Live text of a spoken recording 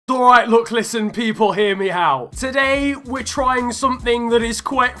Alright, look, listen, people, hear me out. Today, we're trying something that is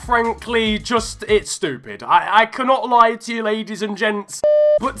quite frankly it's stupid. I cannot lie to you, ladies and gents.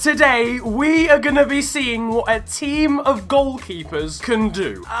 But today, we are going to be seeing what a team of goalkeepers can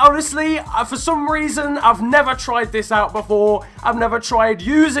do. Honestly, for some reason, I've never tried this out before. I've never tried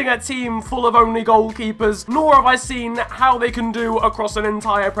using a team full of only goalkeepers, nor have I seen how they can do across an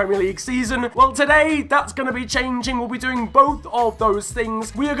entire Premier League season. Well, today, that's going to be changing. We'll be doing both of those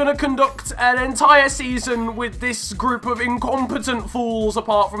things. We are going to conduct an entire season with this group of incompetent fools,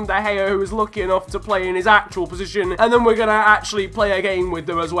 apart from De Gea, who is lucky enough to play in his actual position. And then we're going to actually play a game with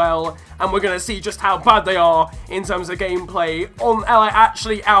them as well, and we're going to see just how bad they are in terms of gameplay on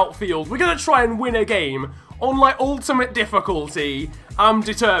actually outfield. We're going to try and win a game on like ultimate difficulty. I'm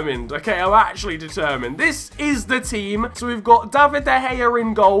determined, okay? I'm actually determined. This is the team. So we've got David De Gea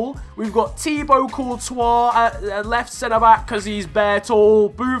in goal. We've got Thibaut Courtois at left centre-back because he's bare tall.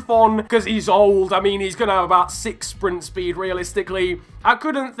 Buffon because he's old. I mean, he's going to have about 6 sprint speed, realistically. I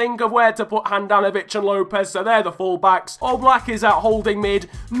couldn't think of where to put Handanovic and Lopez, so they're the fullbacks. Oblak is out holding mid.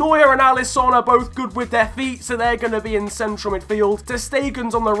 Neuer and Alisson are both good with their feet, so they're going to be in central midfield. Ter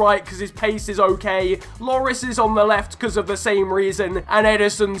Stegen's on the right because his pace is okay. Loris is on the left because of the same reason. And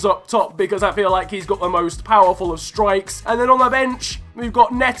Edison's up top because I feel like he's got the most powerful of strikes. And then on the bench, we've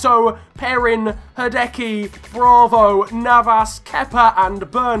got Neto, Perrin, Hideki, Bravo, Navas, Kepa, and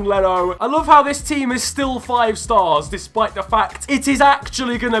Burn Leno. I love how this team is still 5 stars, despite the fact it is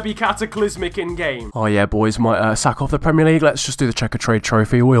actually going to be cataclysmic in game. Oh yeah, boys, might sack off the Premier League. Let's just do the Checker Trade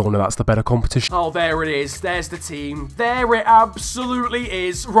Trophy. We all know that's the better competition. Oh, there it is. There's the team. There it absolutely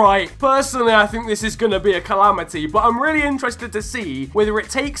is. Right. Personally, I think this is going to be a calamity, but I'm really interested to see whether it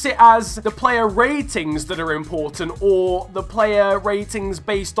takes it as the player ratings that are important or the player ratings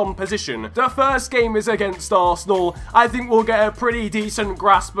based on position. The first game is against Arsenal. I think we'll get a pretty decent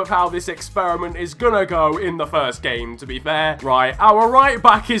grasp of how this experiment is gonna go in the first game, to be fair. Right, our right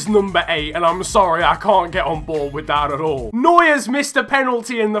back is number 8, and I'm sorry, I can't get on board with that at all. Neuer's missed a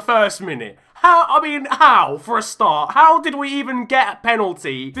penalty in the first minute. How, for a start? How did we even get a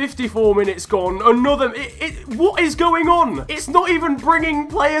penalty? 54 minutes gone, another... what is going on? It's not even bringing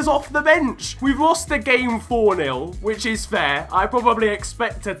players off the bench. We've lost the game 4-0, which is fair. I probably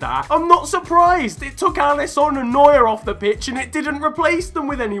expected that. I'm not surprised. It took Alisson and Neuer off the pitch, and it didn't replace them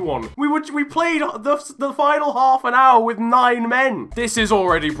with anyone. We played the final half an hour with 9 men. This is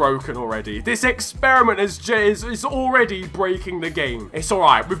already broken already. This experiment is already breaking the game. It's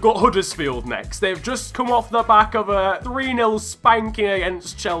alright. We've got Huddersfield next. They've just come off the back of a 3-0 spanking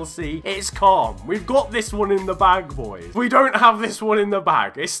against Chelsea. It's calm. We've got this one in the bag, boys. We don't have this one in the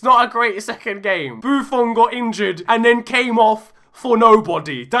bag. It's not a great second game. Buffon got injured and then came off for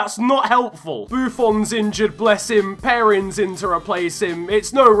nobody. That's not helpful. Buffon's injured, bless him. Perrin's in to replace him.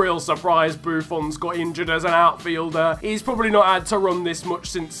 It's no real surprise Buffon's got injured as an outfielder. He's probably not had to run this much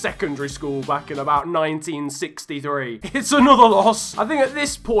since secondary school back in about 1963. It's another loss. I think at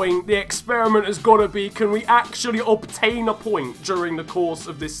this point, the experiment has got to be, can we actually obtain a point during the course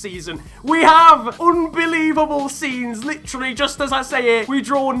of this season? We have! Unbelievable scenes. Literally, just as I say it, we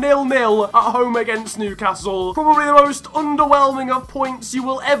draw 0-0 at home against Newcastle. Probably the most underwhelming of points you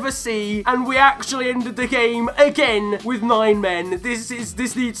will ever see, and we actually ended the game again with 9 men.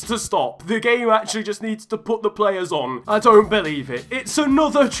 This needs to stop. The game actually just needs to put the players on. I don't believe it. It's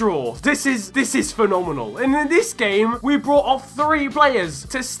another draw. This is phenomenal. And in this game, we brought off 3 players.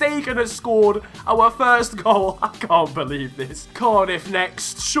 Ter Stegen has scored our first goal. I can't believe this. Cardiff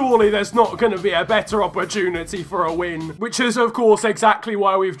next. Surely there's not going to be a better opportunity for a win, which is of course exactly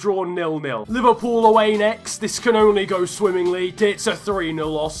why we've drawn 0-0. Liverpool away next. This can only go swimmingly. It's a 3-0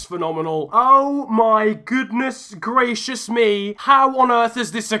 loss. Phenomenal. Oh my goodness gracious me. How on earth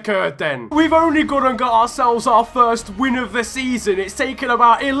has this occurred then? We've only gone and got ourselves our first win of the season. It's taken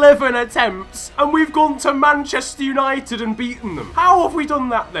about 11 attempts and we've gone to Manchester United and beaten them. How have we done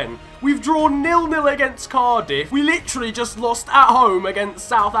that then? We've drawn 0-0 against Cardiff. We literally just lost at home against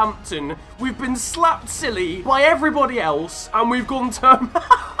Southampton. We've been slapped silly by everybody else and we've gone to...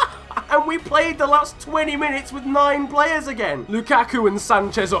 And we played the last 20 minutes with 9 players again. Lukaku and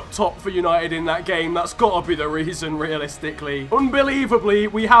Sanchez up top for United in that game. That's got to be the reason, realistically. Unbelievably,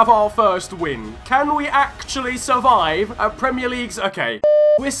 we have our first win. Can we actually survive a Premier League's... Okay.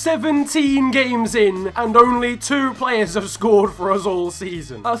 We're 17 games in, and only 2 players have scored for us all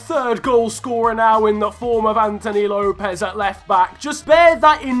season. A third goal scorer now in the form of Anthony Lopez at left back. Just bear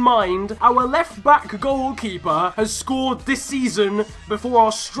that in mind. Our left back goalkeeper has scored this season before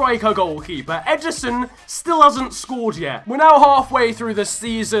our striker goalkeeper. Ederson still hasn't scored yet. We're now halfway through the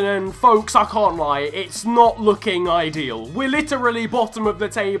season, and folks, I can't lie, it's not looking ideal. We're literally bottom of the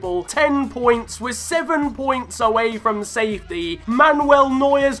table, 10 points. We're 7 points away from safety. Manuel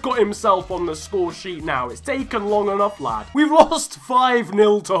Neuer's got himself on the score sheet now. It's taken long enough, lad. We've lost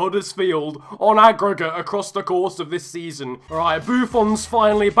 5-0 to Huddersfield on aggregate across the course of this season. Alright, Buffon's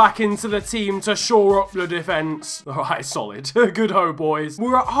finally back into the team to shore up the defence. Alright, solid. Good ho, boys.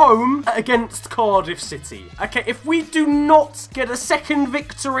 We're at home against Cardiff City. Okay, if we do not get a second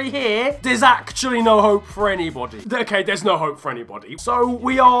victory here, there's actually no hope for anybody. Okay, there's no hope for anybody. So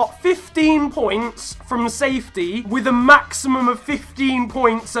we are 15 points from safety with a maximum of 15 points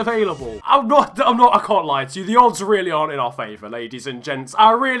available. I can't lie to you. The odds really aren't in our favour, ladies and gents.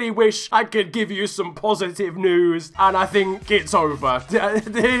 I really wish I could give you some positive news, and I think it's over.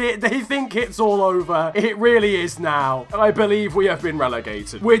 They think it's all over. It really is now. I believe we have been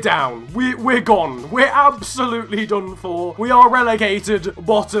relegated. We're down. We're gone. We're absolutely done for. We are relegated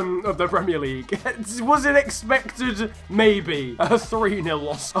bottom of the Premier League. Was it expected? Maybe. A 3-0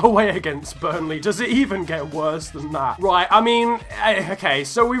 loss away against Burnley. Does it even get worse than that? Right, I mean, okay,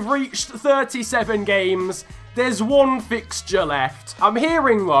 so we've reached 37 games. There's 1 fixture left. I'm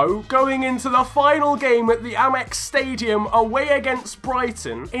hearing, though, going into the final game at the Amex Stadium away against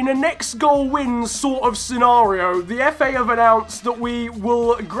Brighton, in a next goal wins sort of scenario, the FA have announced that we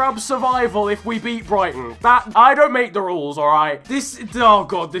will grab survival if we beat Brighton. I don't make the rules, alright? Oh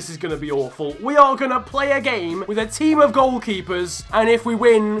god, this is going to be awful. We are going to play a game with a team of goalkeepers, and if we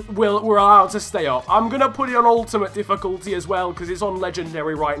win, we're allowed to stay up. I'm going to put it on ultimate difficulty as well, because it's on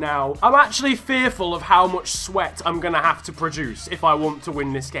legendary right now. I'm actually fearful of how much sweat I'm going to have to produce if I want to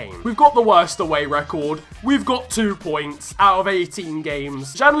win this game. We've got the worst away record. We've got 2 points out of 18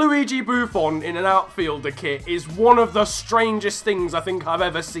 games. Gianluigi Buffon in an outfielder kit is one of the strangest things I think I've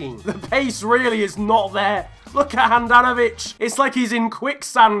ever seen. The pace really is not there. Look at Handanovic. It's like he's in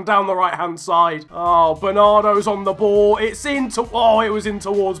quicksand down the right-hand side. Oh, Bernardo's on the ball. It's into... Oh, it was in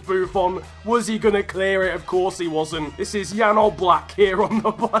towards Buffon. Was he going to clear it? Of course he wasn't. This is Jan Oblak here on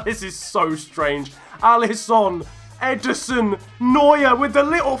the ball. This is so strange. Alisson, Ederson, Neuer with the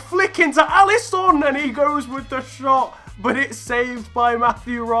little flick into Alisson, and he goes with the shot, but it's saved by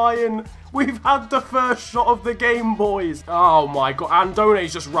Matthew Ryan. We've had the first shot of the game, boys. Oh my god,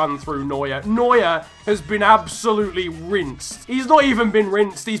 Andone's just run through Neuer. Neuer has been absolutely rinsed. He's not even been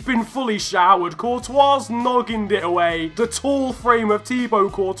rinsed, he's been fully showered. Courtois nogginged it away. The tall frame of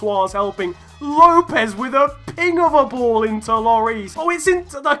Thibaut Courtois helping. Lopez with a ping of a ball into Lloris. Oh, it's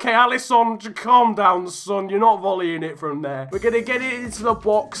into... Okay, Alisson, calm down, son. You're not volleying it from there. We're going to get it into the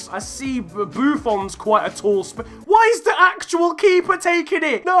box. I see Buffon's quite a tall... Why is the actual keeper taking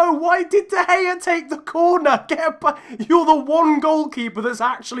it? No, why did De Gea take the corner? You're the one goalkeeper that's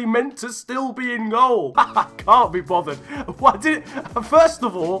actually meant to still be in goal. I can't be bothered. First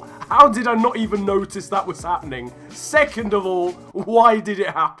of all, how did I not even notice that was happening? Second of all, why did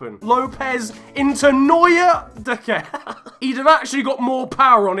it happen? Lopez into Neuer. Okay. He'd have actually got more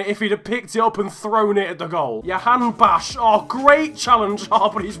power on it if he'd have picked it up and thrown it at the goal. Johan Bash. Oh, great challenge. Oh,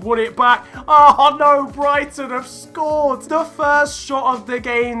 but he's won it back. Oh, no. Brighton have scored the first shot of the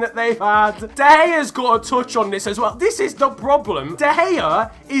game that they've had. De Gea's got a touch on this as well. This is the problem. De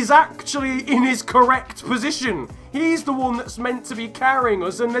Gea is actually in his correct position. He's the one that's meant to be carrying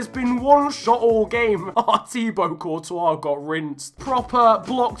us, and there's been 1 shot all game. Oh, Thibaut Courtois got rinsed. Proper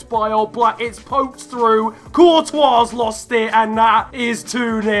blocked by Oblak. It's poked through. Courtois lost it, and that is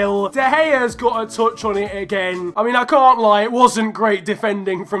 2-0. De Gea's got a touch on it again. I mean, I can't lie, it wasn't great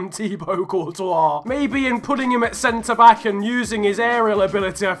defending from Thibaut Courtois. Maybe in putting him at centre-back and using his aerial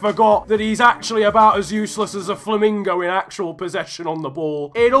ability, I forgot that he's actually about as useless as a flamingo in actual possession on the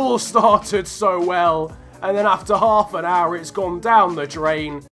ball. It all started so well. And then after half an hour, it's gone down the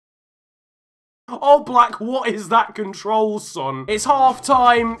drain. Oblak, what is that control, son? It's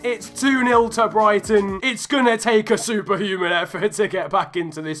half-time. It's 2-0 to Brighton. It's gonna take a superhuman effort to get back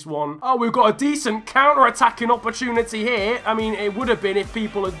into this one. Oh, we've got a decent counter-attacking opportunity here. I mean, it would have been if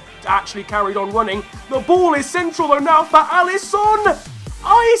people had actually carried on running. The ball is central, though, now for Alisson.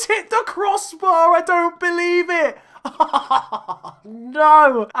 Oh, he's hit the crossbar. I don't believe it.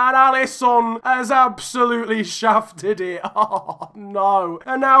 No! And Alisson has absolutely shafted it. Oh, no.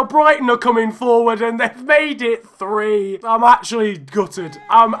 And now Brighton are coming forward and they've made it 3. I'm actually gutted.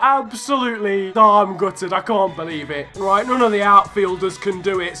 I'm gutted. I can't believe it. Right, none of the outfielders can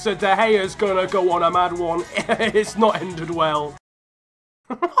do it, so De Gea's gonna go on a mad one. It's not ended well.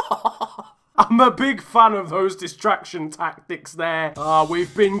 I'm a big fan of those distraction tactics there.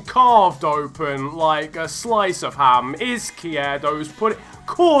 We've been carved open like a slice of ham. Izquierdo's put it...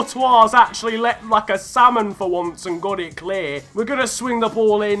 Courtois actually let like a salmon for once and got it clear. We're going to swing the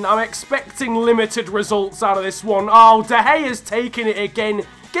ball in. I'm expecting limited results out of this one. Oh, De Gea's taking it again.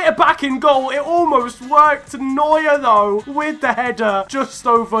 Get it back in goal. It almost worked. Neuer, though, with the header just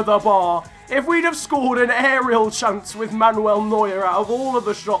over the bar. If we'd have scored an aerial chance with Manuel Neuer out of all of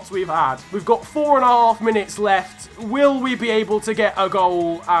the shots we've had, we've got 4.5 minutes left. Will we be able to get a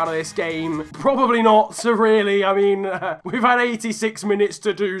goal out of this game? Probably not, so really. I mean, we've had 86 minutes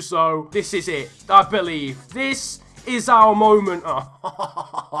to do so. This is it, I believe. This is our moment.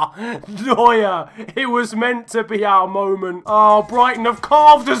 Neuer, it was meant to be our moment. Oh, Brighton have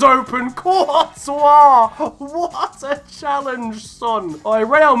carved us open. Courtois, what a challenge, son. Oh,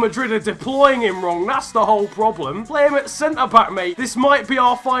 Real Madrid are deploying him wrong. That's the whole problem. Play him at centre-back, mate. This might be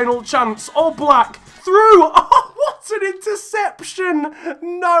our final chance. Oh, Black. Through! Oh, what an interception!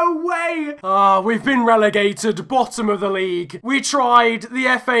 No way! We've been relegated, bottom of the league. We tried,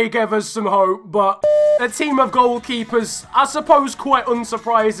 the FA gave us some hope, but a team of goalkeepers, I suppose quite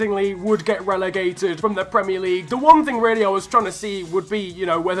unsurprisingly, would get relegated from the Premier League. The one thing really I was trying to see would be, you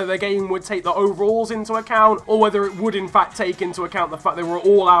know, whether the game would take the overalls into account, or whether it would in fact take into account the fact they were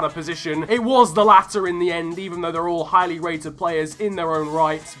all out of position. It was the latter in the end, even though they're all highly rated players in their own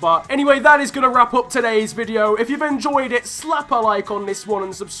rights. But anyway, that is going to wrap up today's video. If you've enjoyed it, slap a like on this one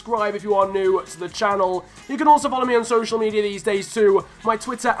and subscribe if you are new to the channel. You can also follow me on social media these days too. My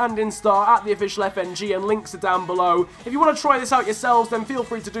Twitter and Insta at @theofficialfng, and links are down below. If you want to try this out yourselves, then feel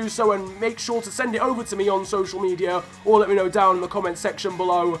free to do so and make sure to send it over to me on social media or let me know down in the comment section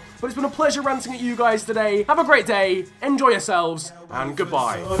below. But it's been a pleasure ranting at you guys today. Have a great day, enjoy yourselves, and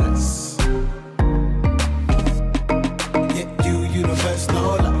goodbye. You the best,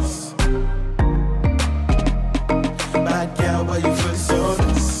 no